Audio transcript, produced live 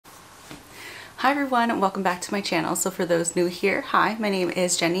Hi everyone, welcome back to my channel. So for those new here, hi, my name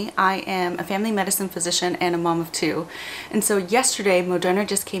is Jenny. I am a family medicine physician and a mom of two. And so yesterday, Moderna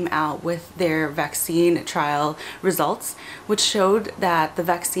just came out with their vaccine trial results, which showed that the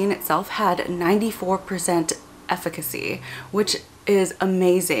vaccine itself had 94% efficacy, which is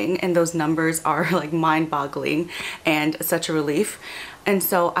amazing, and those numbers are like mind-boggling and such a relief. And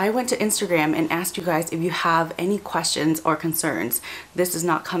so I went to Instagram and asked you guys if you have any questions or concerns. This is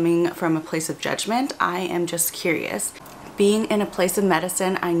not coming from a place of judgment. I am just curious. Being in a place of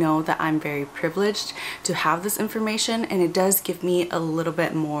medicine, I know that I'm very privileged to have this information, and it does give me a little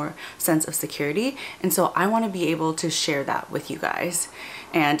bit more sense of security. And so I want to be able to share that with you guys.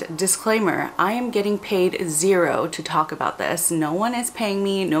 And disclaimer, I am getting paid zero to talk about this. No one is paying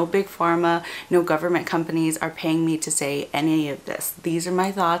me, no big pharma, no government companies are paying me to say any of this. These are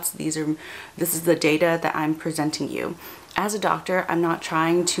my thoughts. This is the data that I'm presenting you. As a doctor, I'm not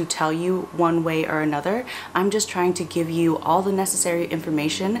trying to tell you one way or another. I'm just trying to give you all the necessary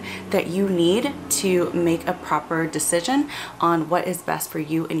information that you need to make a proper decision on what is best for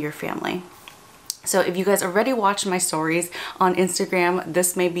you and your family. So if you guys already watched my stories on Instagram,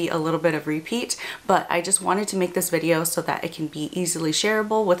 this may be a little bit of repeat, but I just wanted to make this video so that it can be easily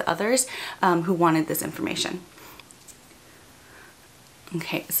shareable with others who wanted this information.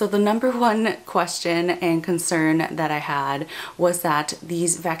 Okay, so the number one question and concern that I had was that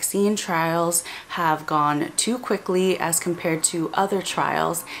these vaccine trials have gone too quickly as compared to other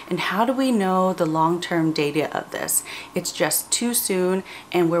trials, and how do we know the long-term data of this? It's just too soon,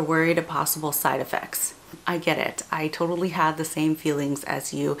 and we're worried of possible side effects. I get it. I totally had the same feelings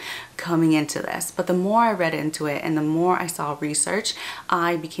as you coming into this, but the more I read into it and the more I saw research,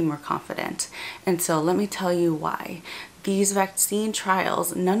 I became more confident. And so let me tell you why. These vaccine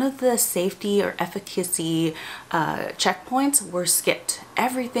trials, none of the safety or efficacy checkpoints were skipped.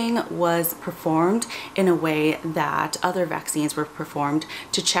 Everything was performed in a way that other vaccines were performed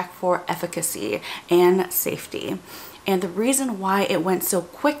to check for efficacy and safety. And the reason why it went so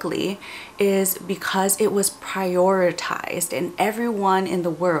quickly is because it was prioritized, and everyone in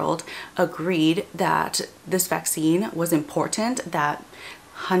the world agreed that this vaccine was important, that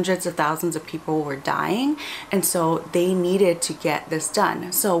hundreds of thousands of people were dying, and so they needed to get this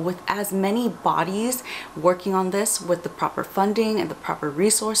done. So with as many bodies working on this with the proper funding and the proper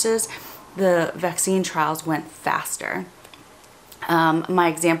resources, the vaccine trials went faster. My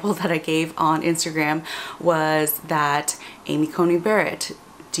example that I gave on Instagram was that Amy Coney Barrett,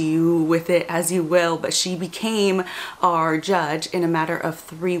 do with it as you will, but she became our judge in a matter of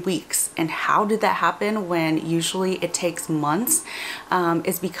 3 weeks. And how did that happen when usually it takes months?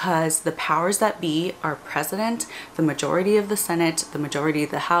 Is because the powers that be, our president, the majority of the Senate, the majority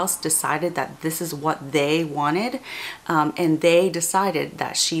of the House, decided that this is what they wanted, and they decided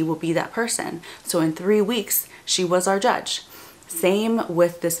that she will be that person. So in 3 weeks, she was our judge. Same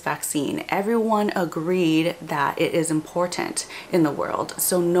with this vaccine. Everyone agreed that it is important in the world,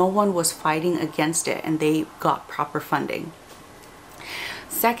 so no one was fighting against it, and they got proper funding.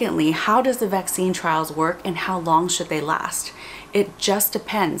 Secondly, how does the vaccine trials work and how long should they last? It just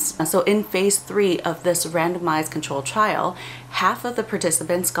depends. So in phase 3 of this randomized controlled trial, half of the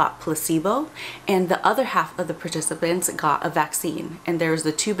participants got placebo and the other half of the participants got a vaccine. And there's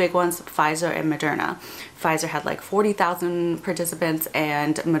the two big ones, Pfizer and Moderna. Pfizer had like 40,000 participants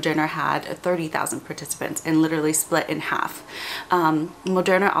and Moderna had 30,000 participants, and literally split in half.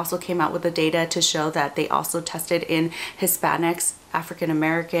 Moderna also came out with the data to show that they also tested in Hispanics, African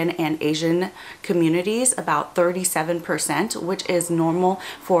American, and Asian communities, about 37%, which is normal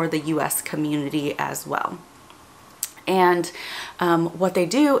for the US community as well. And what they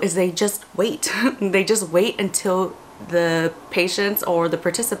do is they just wait. They just wait until the patients or the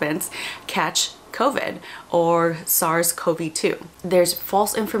participants catch COVID or SARS-CoV-2. There's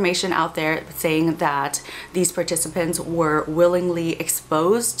false information out there saying that these participants were willingly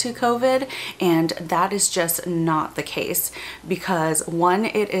exposed to COVID, and that is just not the case because one,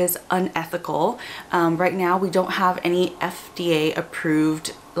 it is unethical. Right now we don't have any FDA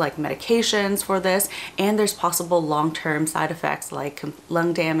approved like medications for this, and there's possible long-term side effects like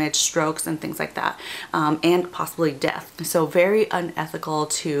lung damage, strokes, and things like that, and possibly death. So very unethical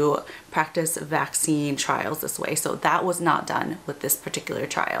to practice vaccine trials this way. So that was not done with this particular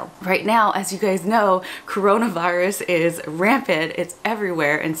trial. Right now, as you guys know, coronavirus is rampant, it's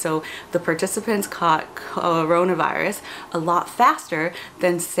everywhere, and so the participants caught coronavirus a lot faster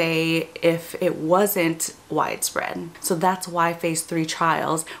than, say, if it wasn't widespread. So that's why phase 3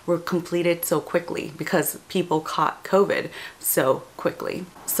 trials were completed so quickly, because people caught COVID so quickly.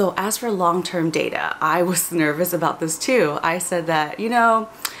 So as for long-term data, I was nervous about this too. I said that, you know,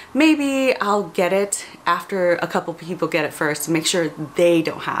 maybe I'll get it after a couple people get it first to make sure they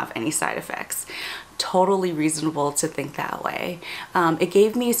don't have any side effects. Totally reasonable to think that way. It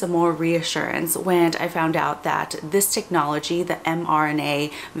gave me some more reassurance when I found out that this technology, the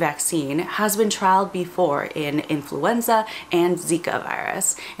mRNA vaccine, has been trialed before in influenza and Zika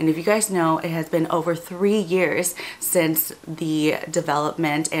virus. And if you guys know, it has been over 3 years since the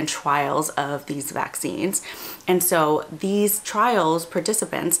development and trials of these vaccines. And so these trials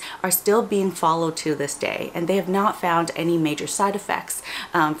participants are still being followed to this day, and they have not found any major side effects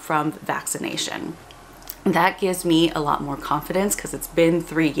from vaccination. That gives me a lot more confidence because it's been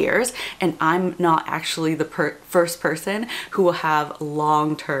 3 years and I'm not actually the first person who will have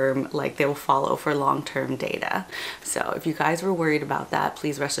long-term, like they will follow for long-term data. So if you guys were worried about that,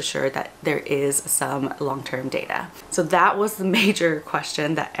 please rest assured that there is some long-term data. So that was the major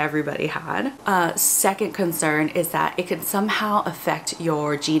question that everybody had. Second concern is that it can somehow affect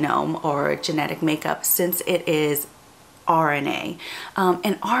your genome or genetic makeup since it is RNA.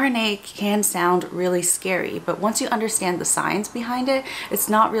 And RNA can sound really scary, but once you understand the science behind it, it's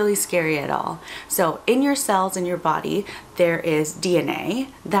not really scary at all. So in your cells in your body, there is DNA.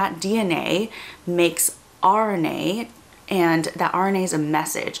 That DNA makes RNA, and that RNA is a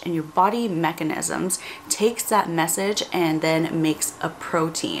message, and your body mechanisms takes that message and then makes a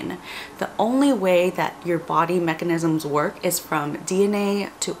protein. The only way that your body mechanisms work is from DNA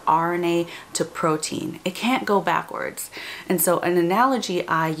to RNA to protein. It can't go backwards. And so an analogy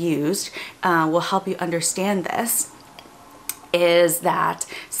I used will help you understand this, is that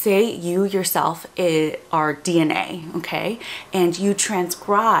say you yourself are DNA, okay, and you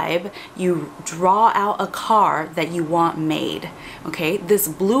transcribe, you draw out a car that you want made, okay. This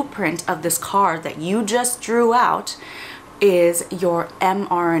blueprint of this car that you just drew out is your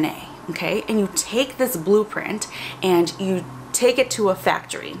mRNA, okay, and you take this blueprint and you take it to a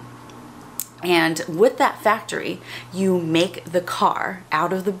factory. And with that factory, you make the car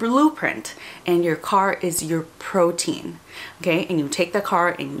out of the blueprint, and your car is your protein, okay? And you take the car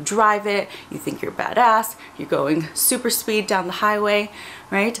and you drive it, you think you're badass, you're going super speed down the highway,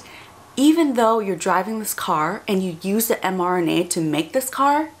 right? Even though you're driving this car and you use the mRNA to make this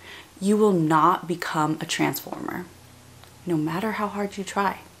car, you will not become a transformer, no matter how hard you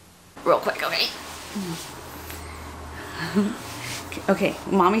try. Real quick, okay? Okay,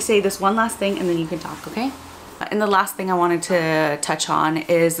 mommy say this one last thing and then you can talk, okay? And the last thing I wanted to touch on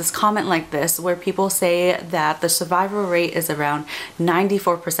is this comment like this, where people say that the survival rate is around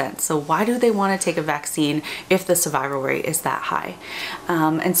 94%. So why do they want to take a vaccine if the survival rate is that high?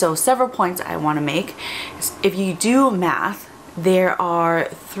 And so several points I want to make. If you do math, there are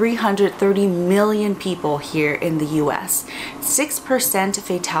 330 million people here in the US. 6%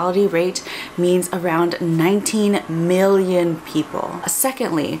 fatality rate means around 19 million people.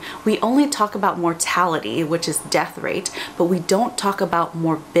 Secondly, we only talk about mortality, which is death rate, but we don't talk about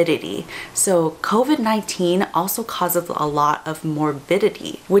morbidity. So COVID-19 also causes a lot of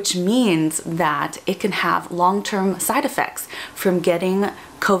morbidity, which means that it can have long-term side effects from getting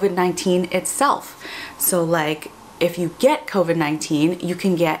COVID-19 itself. So like, if you get COVID-19, you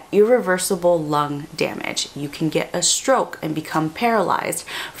can get irreversible lung damage. You can get a stroke and become paralyzed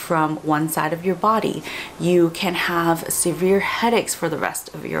from one side of your body. You can have severe headaches for the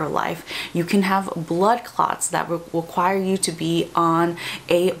rest of your life. You can have blood clots that require you to be on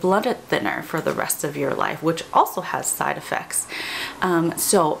a blood thinner for the rest of your life, which also has side effects.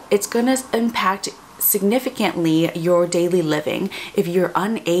 So it's gonna impact significantly your daily living if you're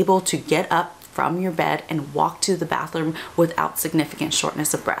unable to get up from your bed and walk to the bathroom without significant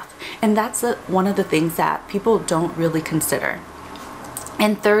shortness of breath. And that's one of the things that people don't really consider.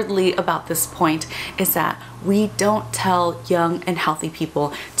 And thirdly, about this point is that we don't tell young and healthy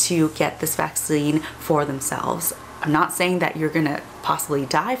people to get this vaccine for themselves. I'm not saying that you're gonna possibly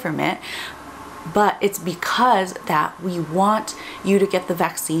die from it, but it's because that we want you to get the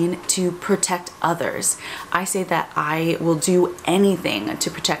vaccine to protect others. I say that I will do anything to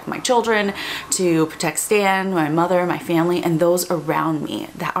protect my children, to protect Stan, my mother, my family, and those around me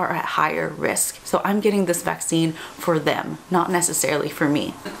that are at higher risk. So I'm getting this vaccine for them, not necessarily for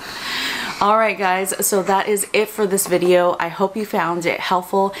me. All right, guys, so that is it for this video. I hope you found it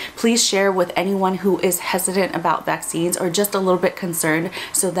helpful. Please share with anyone who is hesitant about vaccines or just a little bit concerned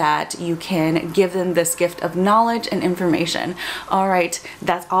so that you can give them this gift of knowledge and information. All right,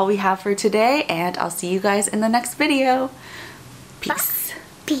 that's all we have for today, and I'll see you guys in the next video. Peace.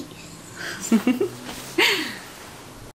 Peace.